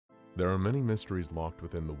There are many mysteries locked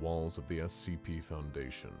within the walls of the SCP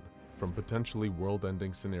Foundation, from potentially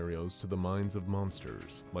world-ending scenarios to the minds of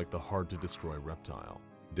monsters like the hard-to-destroy reptile.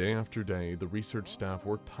 Day after day, the research staff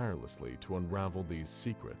work tirelessly to unravel these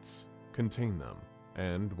secrets, contain them,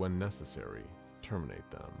 and, when necessary, terminate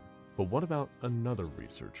them. But what about another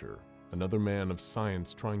researcher, another man of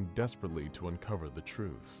science trying desperately to uncover the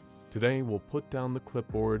truth? Today, we'll put down the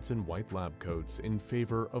clipboards and white lab coats in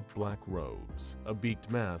favor of black robes, a beaked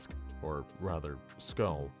mask, or rather,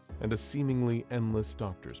 skull, and a seemingly endless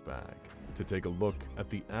doctor's bag to take a look at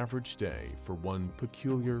the average day for one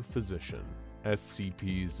peculiar physician,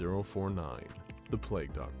 SCP-049, the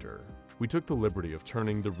Plague Doctor. We took the liberty of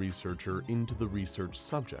turning the researcher into the research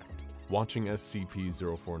subject, watching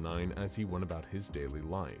SCP-049 as he went about his daily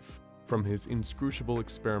life. From his inscrutable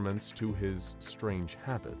experiments to his strange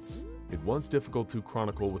habits, it was difficult to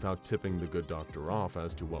chronicle without tipping the good doctor off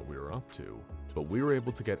as to what we were up to, but we were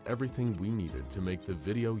able to get everything we needed to make the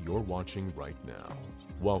video you're watching right now.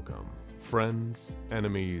 Welcome, friends,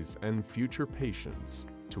 enemies, and future patients,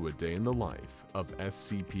 to a day in the life of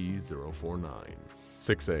SCP-049.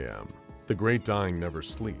 6 a.m. The Great Dying never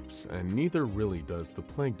sleeps, and neither really does the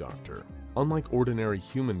Plague Doctor. Unlike ordinary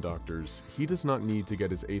human doctors, he does not need to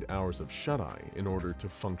get his 8 hours of shut-eye in order to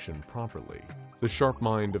function properly. The sharp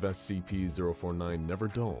mind of SCP-049 never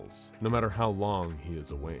dulls, no matter how long he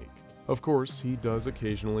is awake. Of course, he does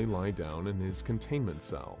occasionally lie down in his containment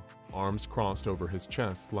cell, arms crossed over his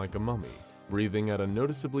chest like a mummy, breathing at a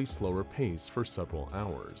noticeably slower pace for several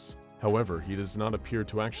hours. However, he does not appear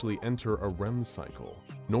to actually enter a REM cycle,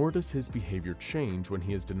 nor does his behavior change when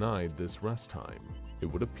he is denied this rest time. It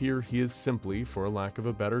would appear he is simply, for lack of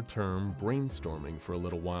a better term, brainstorming for a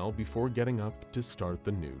little while before getting up to start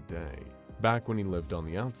the new day. Back when he lived on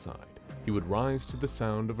the outside, he would rise to the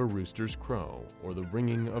sound of a rooster's crow or the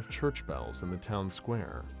ringing of church bells in the town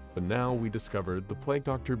square. But now we discovered the Plague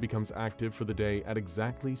Doctor becomes active for the day at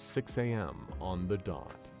exactly 6 a.m. on the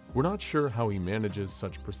dot. We're not sure how he manages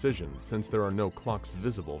such precision since there are no clocks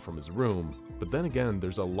visible from his room, but then again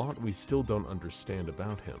there's a lot we still don't understand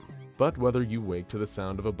about him. But whether you wake to the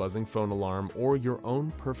sound of a buzzing phone alarm or your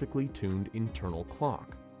own perfectly tuned internal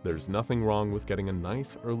clock, there's nothing wrong with getting a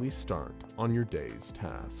nice early start on your day's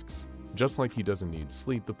tasks. Just like he doesn't need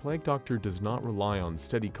sleep, the Plague Doctor does not rely on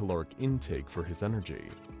steady caloric intake for his energy.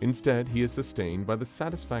 Instead, he is sustained by the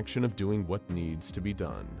satisfaction of doing what needs to be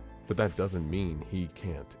done. But that doesn't mean he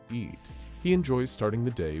can't eat. He enjoys starting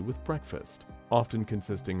the day with breakfast, often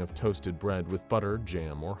consisting of toasted bread with butter,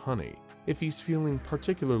 jam, or honey. If he's feeling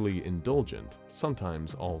particularly indulgent,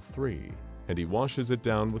 sometimes all three. And he washes it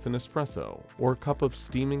down with an espresso or a cup of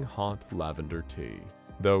steaming hot lavender tea.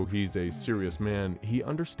 Though he's a serious man, he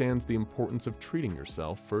understands the importance of treating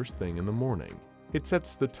yourself first thing in the morning. It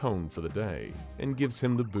sets the tone for the day and gives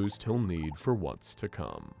him the boost he'll need for what's to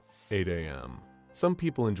come. 8 a.m. Some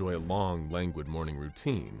people enjoy a long, languid morning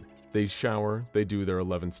routine. They shower, they do their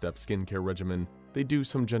 11-step skincare regimen, they do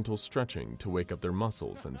some gentle stretching to wake up their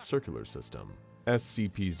muscles and circular system.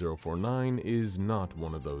 SCP-049 is not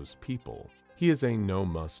one of those people. He is a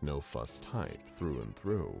no-muss, no-fuss type through and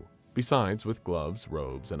through. Besides, with gloves,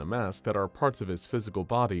 robes, and a mask that are parts of his physical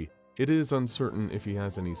body, it is uncertain if he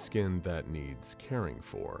has any skin that needs caring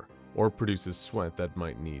for, or produces sweat that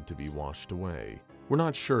might need to be washed away. We're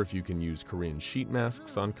not sure if you can use Korean sheet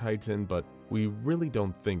masks on chitin, but we really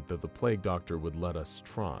don't think that the Plague Doctor would let us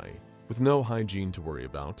try. With no hygiene to worry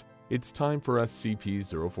about, it's time for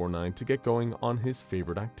SCP-049 to get going on his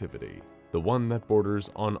favorite activity, the one that borders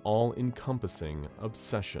on all-encompassing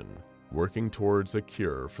obsession, working towards a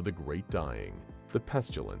cure for the Great Dying, the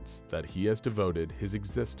pestilence that he has devoted his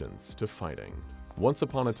existence to fighting. Once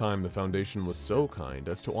upon a time, the Foundation was so kind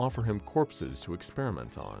as to offer him corpses to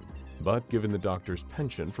experiment on. But given the Doctor's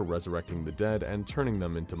penchant for resurrecting the dead and turning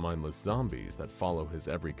them into mindless zombies that follow his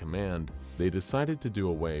every command, they decided to do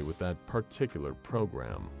away with that particular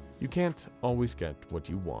program. You can't always get what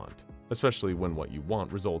you want, especially when what you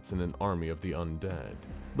want results in an army of the undead.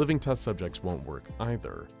 Living test subjects won't work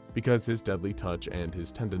either, because his deadly touch and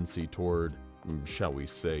his tendency toward, shall we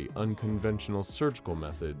say, unconventional surgical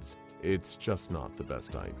methods, it's just not the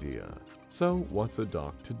best idea. So what's a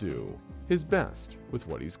doc to do? His best, with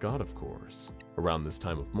what he's got, of course. Around this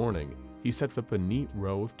time of morning, he sets up a neat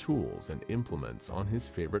row of tools and implements on his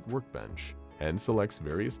favorite workbench, and selects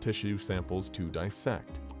various tissue samples to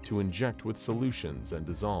dissect, to inject with solutions and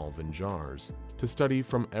dissolve in jars, to study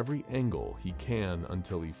from every angle he can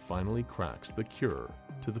until he finally cracks the cure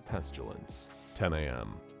to the pestilence. 10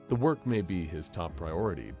 a.m. The work may be his top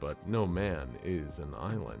priority, but no man is an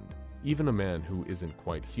island. Even a man who isn't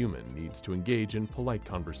quite human needs to engage in polite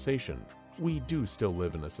conversation, we do still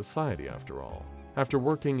live in a society after all. After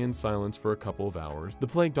working in silence for a couple of hours, the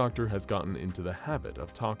plague doctor has gotten into the habit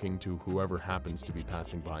of talking to whoever happens to be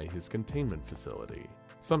passing by his containment facility.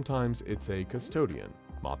 Sometimes it's a custodian,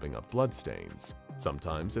 mopping up bloodstains.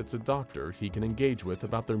 Sometimes it's a doctor he can engage with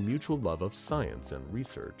about their mutual love of science and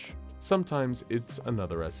research. Sometimes it's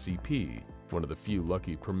another SCP, one of the few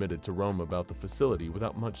lucky permitted to roam about the facility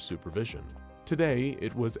without much supervision. Today,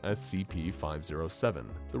 it was SCP-507,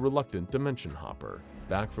 the reluctant dimension hopper,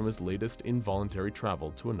 back from his latest involuntary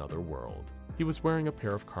travel to another world. He was wearing a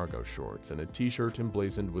pair of cargo shorts and a t-shirt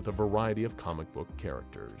emblazoned with a variety of comic book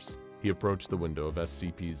characters. He approached the window of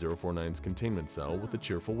SCP-049's containment cell with a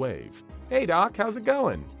cheerful wave. "Hey Doc, how's it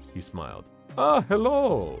going?" He smiled. "Ah,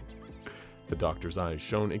 hello!" The doctor's eyes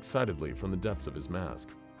shone excitedly from the depths of his mask.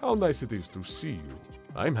 "How nice it is to see you.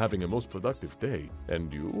 I'm having a most productive day.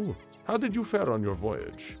 And you? How did you fare on your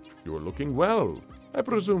voyage? You're looking well. I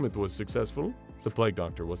presume it was successful?" The plague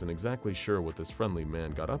doctor wasn't exactly sure what this friendly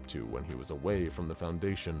man got up to when he was away from the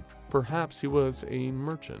Foundation. Perhaps he was a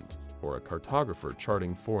merchant or a cartographer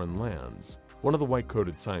charting foreign lands. One of the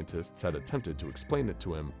white-coated scientists had attempted to explain it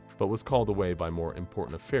to him, but was called away by more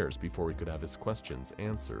important affairs before he could have his questions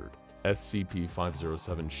answered.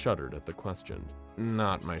 SCP-507 shuddered at the question.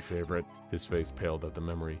 "Not my favorite." His face paled at the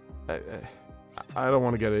memory. I don't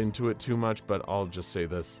want to get into it too much, but I'll just say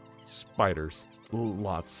this. Spiders.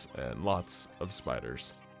 Lots and lots of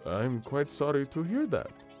spiders. "I'm quite sorry to hear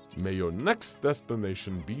that. May your next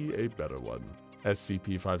destination be a better one."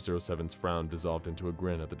 SCP-507's frown dissolved into a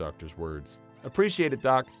grin at the doctor's words. "Appreciate it,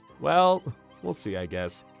 Doc. Well, we'll see, I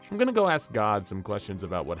guess. I'm gonna go ask God some questions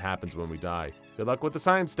about what happens when we die. Good luck with the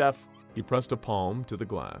science stuff." He pressed a palm to the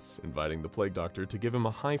glass, inviting the plague doctor to give him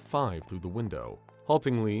a high five through the window.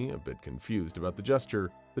 Haltingly, a bit confused about the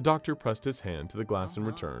gesture, the doctor pressed his hand to the glass in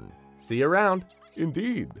return. "See you around."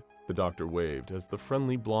 "Indeed," the doctor waved as the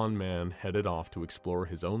friendly blonde man headed off to explore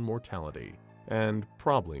his own mortality and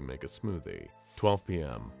probably make a smoothie. 12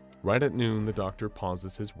 p.m. Right at noon, the doctor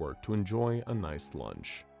pauses his work to enjoy a nice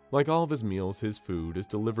lunch. Like all of his meals, his food is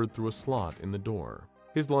delivered through a slot in the door.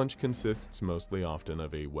 His lunch consists mostly often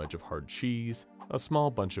of a wedge of hard cheese, a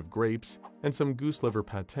small bunch of grapes, and some goose liver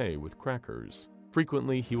pâté with crackers.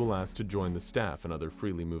 Frequently, he will ask to join the staff and other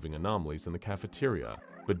freely moving anomalies in the cafeteria,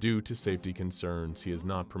 but due to safety concerns, he is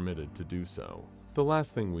not permitted to do so. The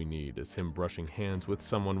last thing we need is him brushing hands with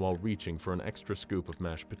someone while reaching for an extra scoop of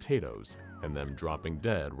mashed potatoes, and them dropping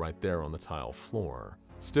dead right there on the tile floor.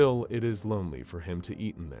 Still, it is lonely for him to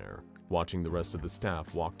eat in there, watching the rest of the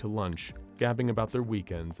staff walk to lunch, gabbing about their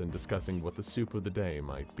weekends and discussing what the soup of the day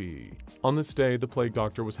might be. On this day, the plague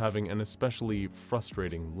doctor was having an especially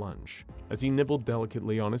frustrating lunch. As he nibbled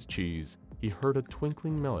delicately on his cheese, he heard a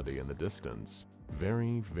twinkling melody in the distance.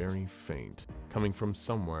 Very, very faint, coming from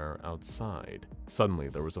somewhere outside. Suddenly,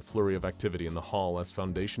 there was a flurry of activity in the hall as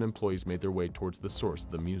Foundation employees made their way towards the source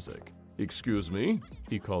of the music. "Excuse me?"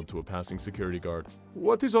 he called to a passing security guard.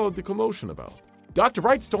 "What is all the commotion about?" "Dr.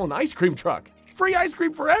 Bright stole an ice cream truck! Free ice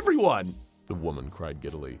cream for everyone!" the woman cried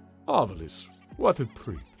giddily. "Marvelous. What a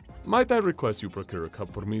treat. Might I request you procure a cup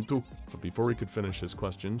for me too?" But before he could finish his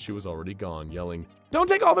question, she was already gone, yelling, "Don't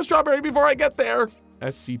take all the strawberry before I get there!"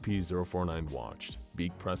 SCP-049 watched,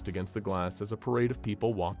 beak pressed against the glass as a parade of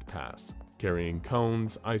people walked past, carrying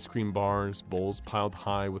cones, ice cream bars, bowls piled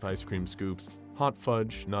high with ice cream scoops, hot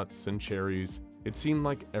fudge, nuts, and cherries. It seemed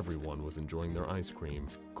like everyone was enjoying their ice cream,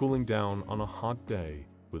 cooling down on a hot day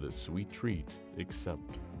with a sweet treat,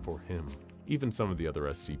 except for him. Even some of the other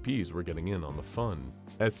SCPs were getting in on the fun.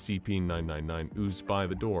 SCP-999 oozed by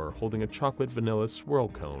the door holding a chocolate vanilla swirl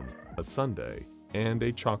cone, a sundae, and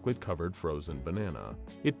a chocolate-covered frozen banana.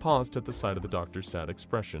 It paused at the sight of the doctor's sad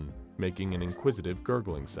expression, making an inquisitive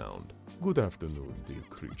gurgling sound. "Good afternoon, dear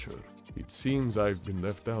creature. It seems I've been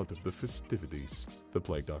left out of the festivities," the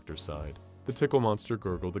plague doctor sighed. The tickle monster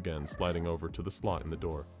gurgled again, sliding over to the slot in the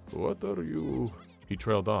door. "What are you?" He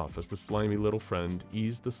trailed off as the slimy little friend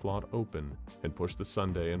eased the slot open and pushed the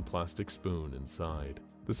sundae and plastic spoon inside.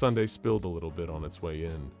 The sundae spilled a little bit on its way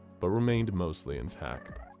in, but remained mostly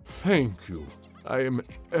intact. "Thank you. I am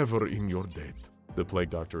ever in your debt," the plague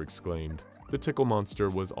doctor exclaimed. The tickle monster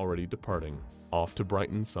was already departing, off to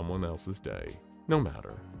brighten someone else's day. No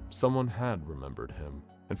matter, someone had remembered him,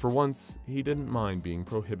 and for once, he didn't mind being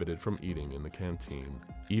prohibited from eating in the canteen.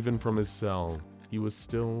 Even from his cell, he was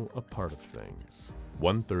still a part of things.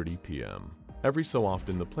 1:30 p.m. Every so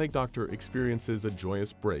often, the plague doctor experiences a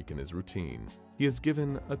joyous break in his routine. He is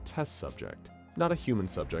given a test subject. Not a human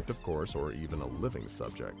subject, of course, or even a living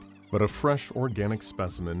subject, but a fresh organic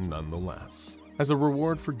specimen nonetheless. As a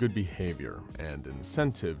reward for good behavior and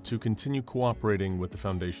incentive to continue cooperating with the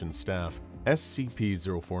Foundation staff,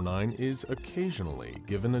 SCP-049 is occasionally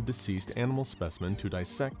given a deceased animal specimen to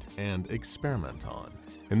dissect and experiment on.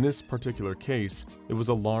 In this particular case, it was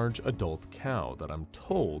a large adult cow that I'm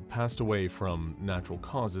told passed away from natural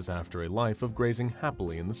causes after a life of grazing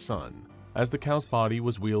happily in the sun. As the cow's body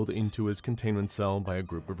was wheeled into his containment cell by a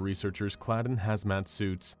group of researchers clad in hazmat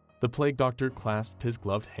suits, the plague doctor clasped his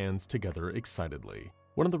gloved hands together excitedly.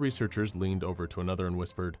 One of the researchers leaned over to another and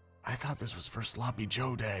whispered, "I thought this was for Sloppy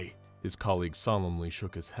Joe Day." His colleague solemnly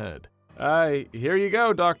shook his head. "Here you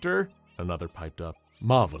go, Doctor," another piped up.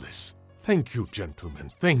 "Marvelous. Thank you,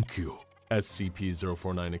 gentlemen, thank you,"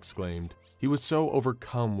 SCP-049 exclaimed. He was so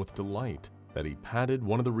overcome with delight that he patted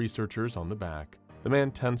one of the researchers on the back. The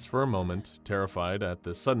man tensed for a moment, terrified at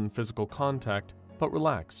the sudden physical contact, but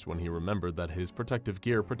relaxed when he remembered that his protective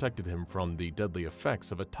gear protected him from the deadly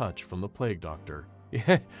effects of a touch from the plague doctor.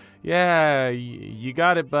 Yeah, you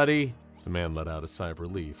got it, buddy." The man let out a sigh of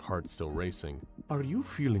relief, heart still racing. "Are you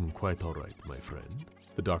feeling quite all right, my friend?"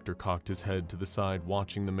 The doctor cocked his head to the side,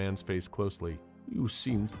 watching the man's face closely. "You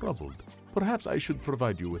seem troubled. Perhaps I should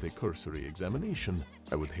provide you with a cursory examination.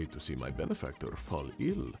 I would hate to see my benefactor fall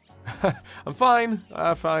ill." I'm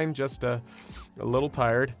fine, just a little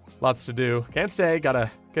tired. Lots to do. Can't stay,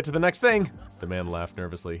 gotta get to the next thing." The man laughed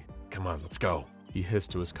nervously. "Come on, let's go," he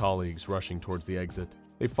hissed to his colleagues, rushing towards the exit.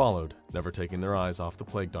 They followed, never taking their eyes off the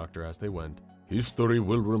plague doctor as they went. "History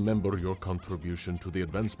will remember your contribution to the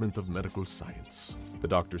advancement of medical science," the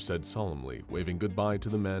doctor said solemnly, waving goodbye to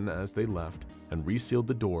the men as they left and resealed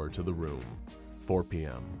the door to the room. 4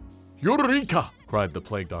 p.m. "Eureka!" cried the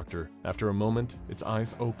plague doctor. After a moment, its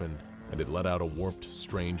eyes opened, and it let out a warped,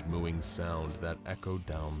 strange mooing sound that echoed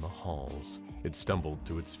down the halls. It stumbled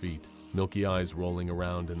to its feet, milky eyes rolling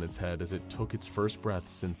around in its head as it took its first breath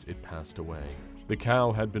since it passed away. The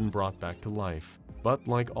cow had been brought back to life, but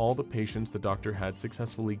like all the patients the doctor had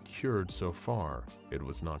successfully cured so far, it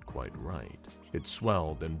was not quite right. It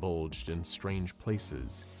swelled and bulged in strange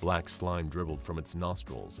places. Black slime dribbled from its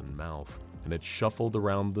nostrils and mouth, and it shuffled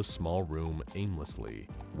around the small room aimlessly,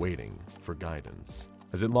 waiting for guidance.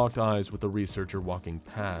 As it locked eyes with the researcher walking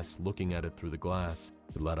past, looking at it through the glass,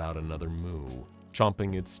 it let out another moo,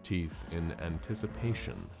 chomping its teeth in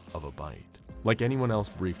anticipation of a bite. Like anyone else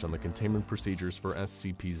briefed on the containment procedures for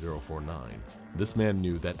SCP-049, this man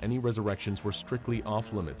knew that any resurrections were strictly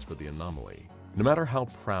off-limits for the anomaly. No matter how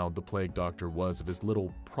proud the plague doctor was of his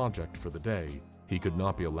little project for the day, he could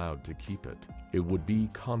not be allowed to keep it. It would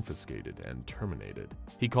be confiscated and terminated.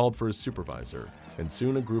 He called for his supervisor, and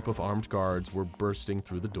soon a group of armed guards were bursting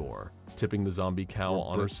through the door, tipping the zombie cow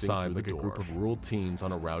on her side like a group of rural teens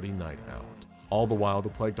on a rowdy night out. All the while, the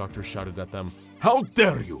plague doctor shouted at them, "How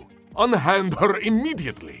dare you! Unhand her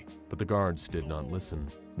immediately!" But the guards did not listen.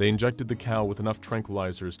 They injected the cow with enough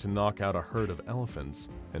tranquilizers to knock out a herd of elephants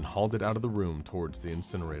and hauled it out of the room towards the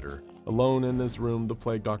incinerator. Alone in his room, the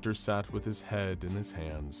plague doctor sat with his head in his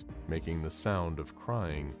hands, making the sound of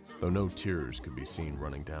crying, though no tears could be seen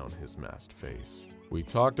running down his masked face. "We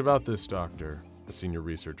talked about this, Doctor," a senior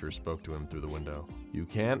researcher spoke to him through the window. "You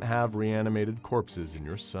can't have reanimated corpses in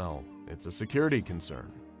your cell. It's a security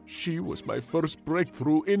concern." "She was my first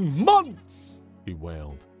breakthrough in months," he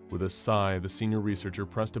wailed. With a sigh, the senior researcher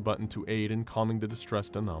pressed a button to aid in calming the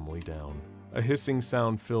distressed anomaly down. A hissing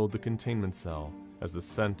sound filled the containment cell as the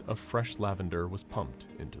scent of fresh lavender was pumped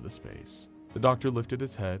into the space. The doctor lifted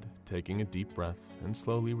his head, taking a deep breath and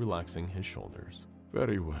slowly relaxing his shoulders.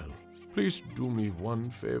 "Very well. Please do me one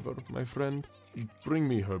favor, my friend. Bring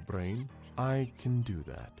me her brain." "I can do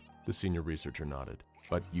that," the senior researcher nodded.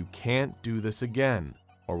 "But you can't do this again,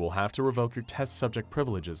 or we'll have to revoke your test subject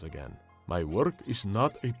privileges again." "My work is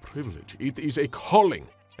not a privilege. It is a calling,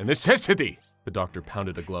 a necessity." The doctor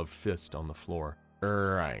pounded a gloved fist on the floor.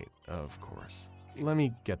 "Right, of course. Let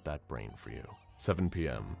me get that brain for you." 7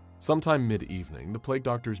 p.m. Sometime mid-evening, the plague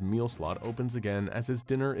doctor's meal slot opens again as his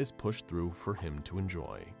dinner is pushed through for him to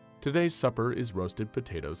enjoy. Today's supper is roasted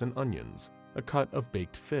potatoes and onions, a cut of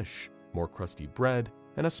baked fish, more crusty bread,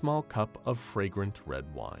 and a small cup of fragrant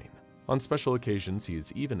red wine. On special occasions, he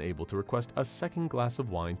is even able to request a second glass of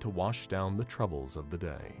wine to wash down the troubles of the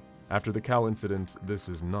day. After the cow incident, this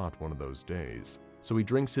is not one of those days, so he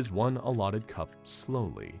drinks his one allotted cup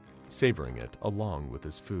slowly, savoring it along with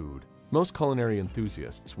his food. Most culinary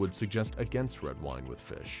enthusiasts would suggest against red wine with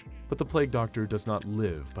fish, but the plague doctor does not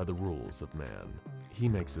live by the rules of man. He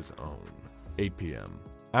makes his own. 8 p.m.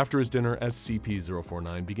 After his dinner,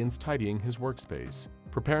 SCP-049 begins tidying his workspace,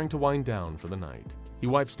 preparing to wind down for the night. He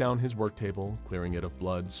wipes down his work table, clearing it of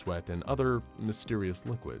blood, sweat, and other mysterious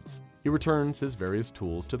liquids. He returns his various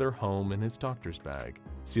tools to their home in his doctor's bag,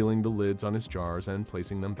 sealing the lids on his jars and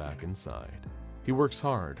placing them back inside. He works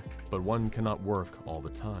hard, but one cannot work all the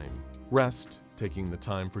time. Rest, taking the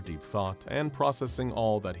time for deep thought, and processing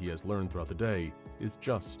all that he has learned throughout the day is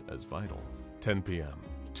just as vital. 10 p.m.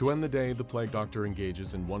 To end the day, the Plague Doctor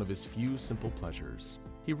engages in one of his few simple pleasures.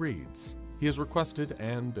 He reads. He has requested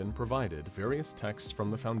and been provided various texts from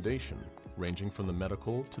the Foundation, ranging from the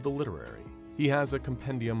medical to the literary. He has a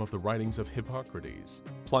compendium of the writings of Hippocrates,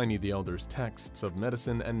 Pliny the Elder's texts of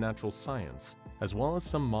medicine and natural science, as well as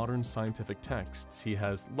some modern scientific texts he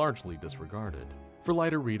has largely disregarded. For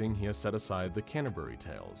lighter reading, he has set aside the Canterbury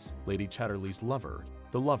Tales, Lady Chatterley's Lover,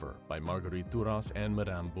 The Lover by Marguerite Duras and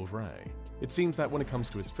Madame Bovary. It seems that when it comes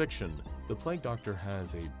to his fiction, the Plague Doctor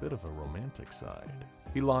has a bit of a romantic side.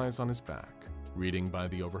 He lies on his back, reading by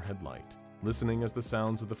the overhead light, listening as the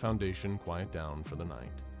sounds of the Foundation quiet down for the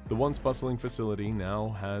night. The once bustling facility now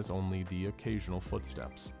has only the occasional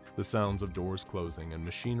footsteps, the sounds of doors closing and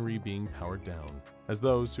machinery being powered down, as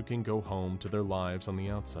those who can go home to their lives on the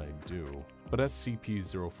outside do. But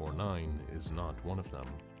SCP-049 is not one of them.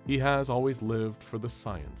 He has always lived for the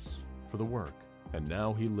science, for the work, and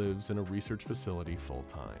now he lives in a research facility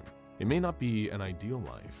full-time. It may not be an ideal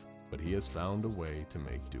life, but he has found a way to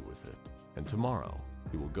make do with it. And tomorrow,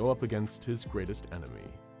 he will go up against his greatest enemy,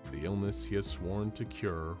 the illness he has sworn to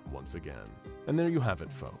cure once again. And there you have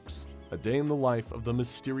it, folks. A day in the life of the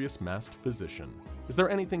mysterious masked physician. Is there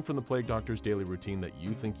anything from the Plague Doctor's daily routine that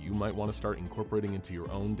you think you might want to start incorporating into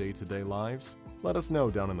your own day-to-day lives? Let us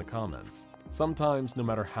know down in the comments. Sometimes, no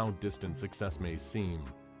matter how distant success may seem,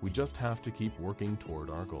 we just have to keep working toward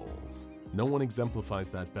our goals. No one exemplifies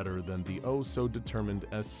that better than the oh-so-determined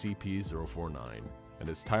SCP-049 and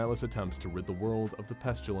his tireless attempts to rid the world of the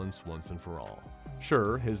pestilence once and for all.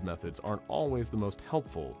 Sure, his methods aren't always the most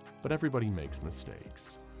helpful, but everybody makes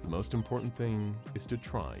mistakes. The most important thing is to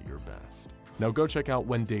try your best. Now go check out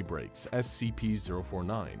When Day Breaks,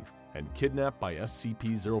 SCP-049, and Kidnapped by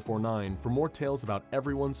SCP-049 for more tales about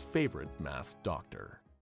everyone's favorite masked doctor.